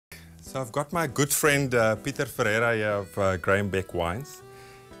So I've got my good friend Peter Ferreira here of Graham Beck Wines.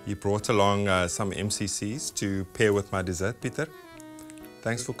 He brought along some MCCs to pair with my dessert. Peter,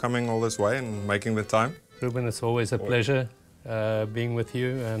 thanks for coming all this way and making the time. Ruben, it's always a pleasure being with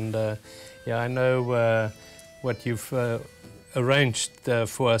you, and yeah, I know what you've arranged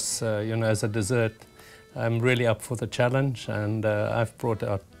for us, as a dessert. I'm really up for the challenge, and I've brought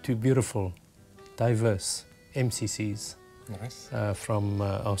out two beautiful, diverse MCCs. Nice. From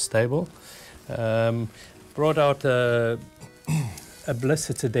our stable. Brought out a bliss.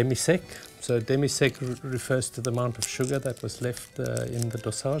 It's a demi-sec. So demi-sec refers to the amount of sugar that was left in the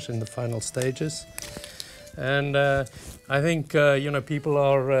dosage in the final stages. And I think people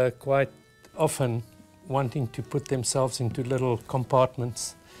are quite often wanting to put themselves into little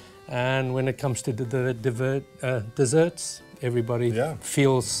compartments. And when it comes to the desserts, everybody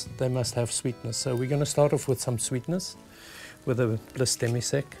feels they must have sweetness. So we're going to start off with some sweetness with a bliss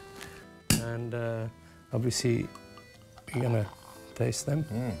demi-sec, and obviously you're gonna taste them.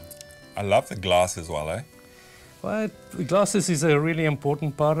 I love the glass as well, eh? Well, the glasses is a really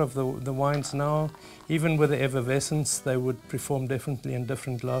important part of the wines now. Even with the effervescence, they would perform differently in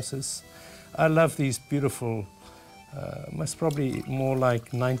different glasses. I love these beautiful, most probably more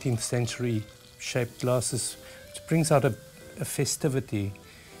like 19th century shaped glasses, which brings out a festivity.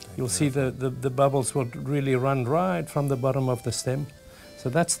 You'll see the bubbles will really run right from the bottom of the stem. So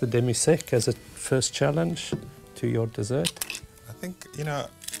that's the demi-sec as a first challenge to your dessert. I think,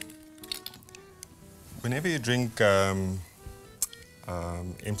 whenever you drink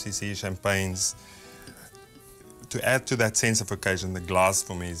MCC champagnes, to add to that sense of occasion, the glass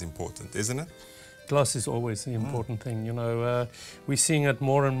for me is important, isn't it? Glass is always the important thing, we're seeing it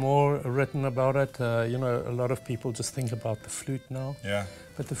more and more written about it. A lot of people just think about the flute now. Yeah.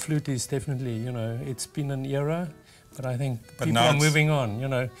 But the flute is definitely, it's been an era, but I think people are moving on,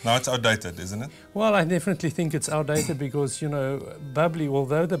 Now it's outdated, isn't it? Well, I definitely think it's outdated because, bubbly,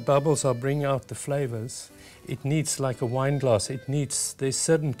 although the bubbles are bringing out the flavors, it needs like a wine glass. There's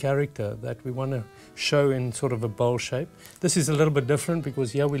certain character that we want to show in sort of a bowl shape. This is a little bit different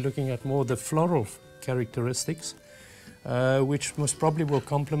because here we're looking at more the floral characteristics, which most probably will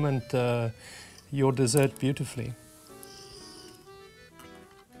complement your dessert beautifully.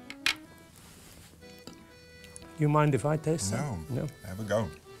 You mind if I taste some? No. Have a go.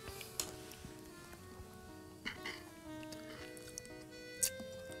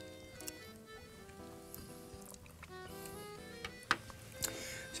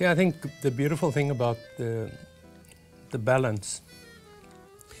 See, I think the beautiful thing about the balance,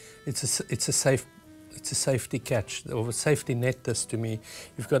 it's a safety catch, or a safety net. This to me,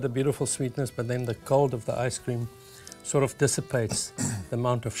 you've got the beautiful sweetness, but then the cold of the ice cream sort of dissipates the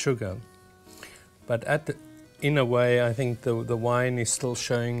amount of sugar. But in a way, I think the wine is still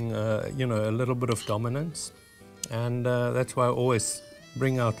showing, a little bit of dominance, and that's why I always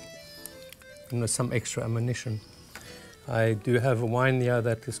bring out, some extra ammunition. I do have a wine here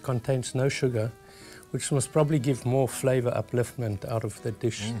that contains no sugar, which must probably give more flavor upliftment out of the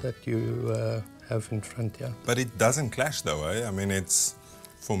dish that you have in front here. But it doesn't clash though, eh? I mean,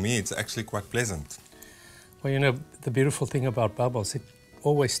 for me, it's actually quite pleasant. Well, the beautiful thing about bubbles, it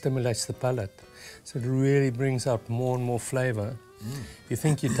always stimulates the palate. So it really brings out more and more flavor. You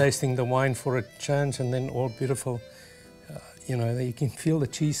think you're tasting the wine for a change, and then all beautiful, you can feel the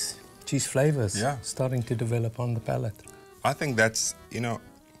cheese flavors starting to develop on the palate. I think that's,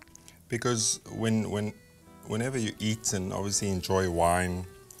 because whenever you eat and obviously enjoy wine,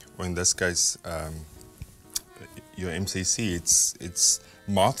 or in this case, your MCC, it's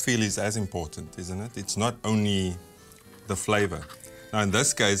mouthfeel is as important, isn't it? It's not only the flavor. Now, in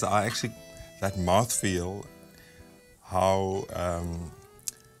this case, that mouthfeel, how,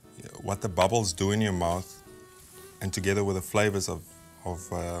 what the bubbles do in your mouth, and together with the flavors of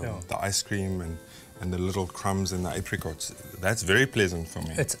the ice cream and the little crumbs and the apricots, that's very pleasant for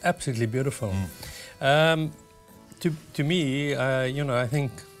me. It's absolutely beautiful. To me, I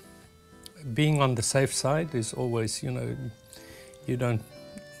think being on the safe side is always, you don't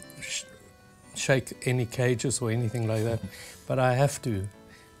shake any cages or anything like that. But I have to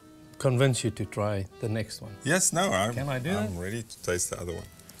convince you to try the next one. Yes, no, Can I do that? I'm ready to taste the other one.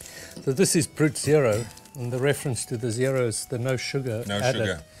 So this is Brut Zero, and the reference to the zero is the no sugar added.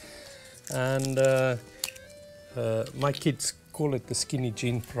 Sugar. And my kids call it the skinny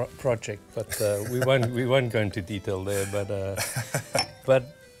jean project, but we won't go into detail there. But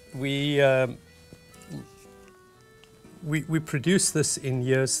we produce this in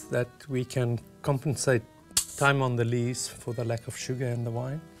years that we can compensate time on the lees for the lack of sugar in the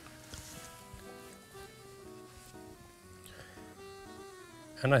wine.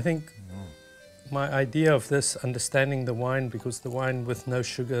 And I think my idea of this, understanding the wine, because the wine with no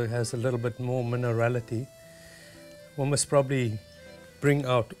sugar has a little bit more minerality, one must probably bring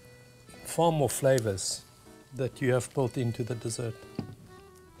out far more flavors that you have built into the dessert.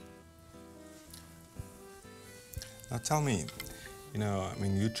 Now tell me, you know, I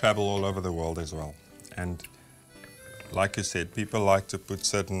mean, you travel all over the world as well. And like you said, people like to put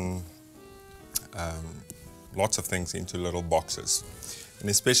certain, lots of things into little boxes. And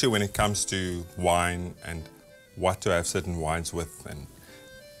especially when it comes to wine and what to have certain wines with. And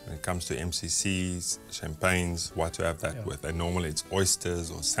when it comes to MCCs, champagnes, what to have that with. And normally it's oysters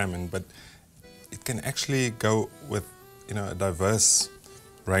or salmon, but it can actually go with, you know, a diverse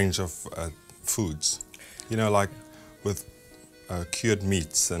range of foods. You know, like with cured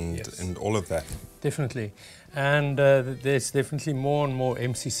meats and all of that. Definitely. And there's definitely more and more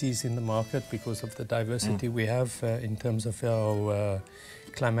MCCs in the market because of the diversity we have in terms of our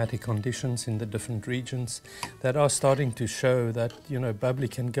climatic conditions in the different regions that are starting to show that, you know, bubbly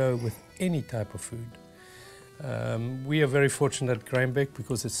can go with any type of food. We are very fortunate at Grainbeck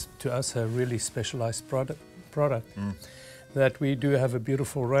because it's to us a really specialized product that we do have a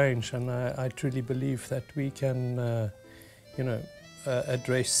beautiful range, and I truly believe that we can you know,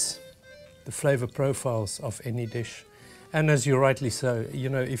 address the flavor profiles of any dish. And as you rightly so, you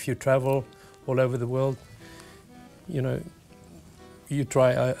know, if you travel all over the world, you know, you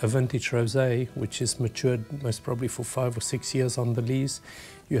try a vintage rosé, which is matured most probably for 5 or 6 years on the lees.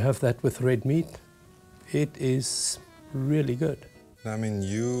 You have that with red meat. It is really good. I mean,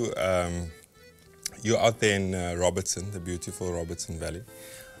 you're out there in Robertson, the beautiful Robertson Valley.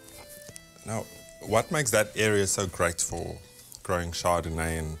 Now, what makes that area so great for growing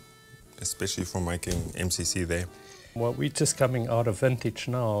Chardonnay and especially for making MCC there? Well, we're just coming out of vintage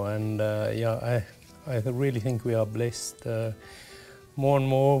now, and yeah, I really think we are blessed. More and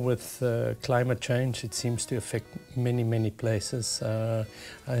more with climate change, it seems to affect many, many places. I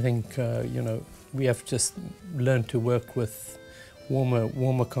think, you know, we have just learned to work with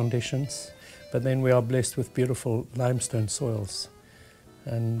warmer conditions, but then we are blessed with beautiful limestone soils.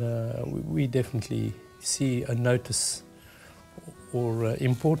 And we definitely see a notice or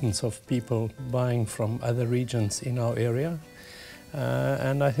importance of people buying from other regions in our area.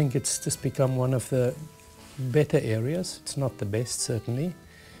 And I think it's just become one of the better areas. It's not the best, certainly,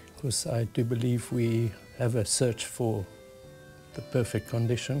 because I do believe we have a search for the perfect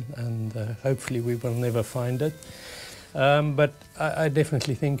condition, and hopefully we will never find it. But I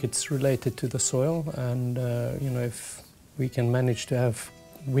definitely think it's related to the soil, and you know, if we can manage to have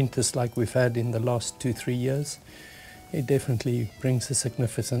winters like we've had in the last 2-3 years, it definitely brings a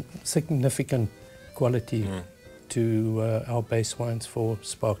significant quality to our base wines for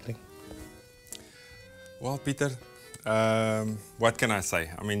sparkling. Well, Peter, what can I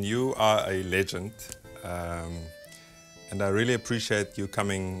say? I mean, you are a legend, and I really appreciate you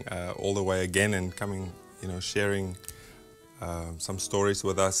coming all the way again and coming, you know, sharing some stories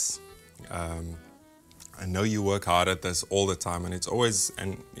with us. I know you work hard at this all the time, and it's always,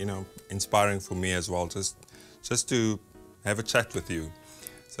 you know, inspiring for me as well, just to have a chat with you.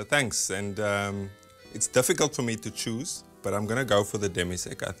 So thanks, and it's difficult for me to choose, but I'm gonna go for the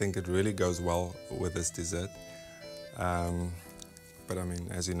demi-sec. I think it really goes well with this dessert. But I mean,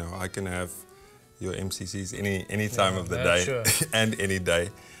 as you know, I can have your MCCs any time of the day, sure. And any day.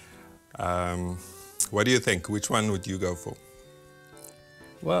 What do you think? Which one would you go for?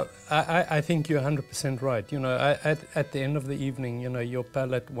 Well, I think you're 100% right. You know, at the end of the evening, you know, your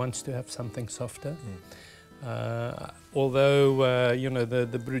palate wants to have something softer. Although, you know,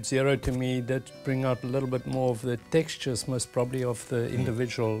 the Brut Zero to me did bring out a little bit more of the textures, most probably of the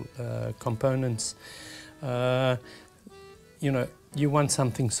individual components. You know, you want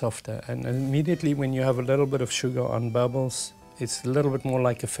something softer, and immediately when you have a little bit of sugar on bubbles, it's a little bit more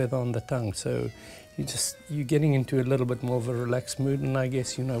like a feather on the tongue. So you're getting into a little bit more of a relaxed mood, and I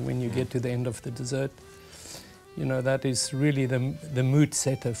guess, you know, when you get to the end of the dessert, you know, that is really the mood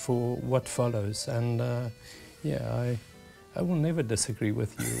setter for what follows. And yeah, I will never disagree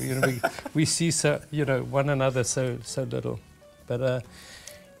with you. You know, we see you know, one another so little, but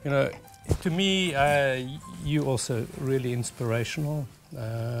you know, to me, you also really inspirational,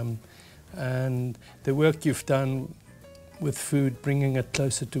 and the work you've done with food, bringing it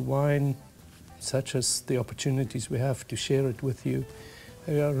closer to wine, such as the opportunities we have to share it with you,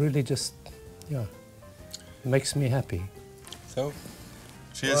 they are really just, yeah, makes me happy. So,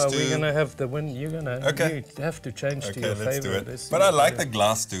 cheers to... We're going to have the win. You're going to okay. You have to change to your let's favorite. do it. But I like the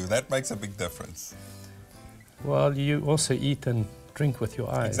glass too. That makes a big difference. Well, you also eat and drink with your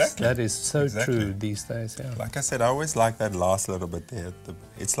eyes. Exactly. That is so Exactly. true these days. Yeah. Like I said, I always like that last little bit there.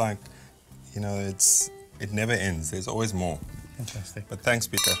 It's like, you know, it never ends. There's always more. Fantastic. But thanks,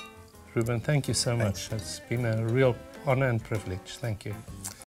 Peter. Ruben, thank you so much. It's been a real honor and privilege. Thank you.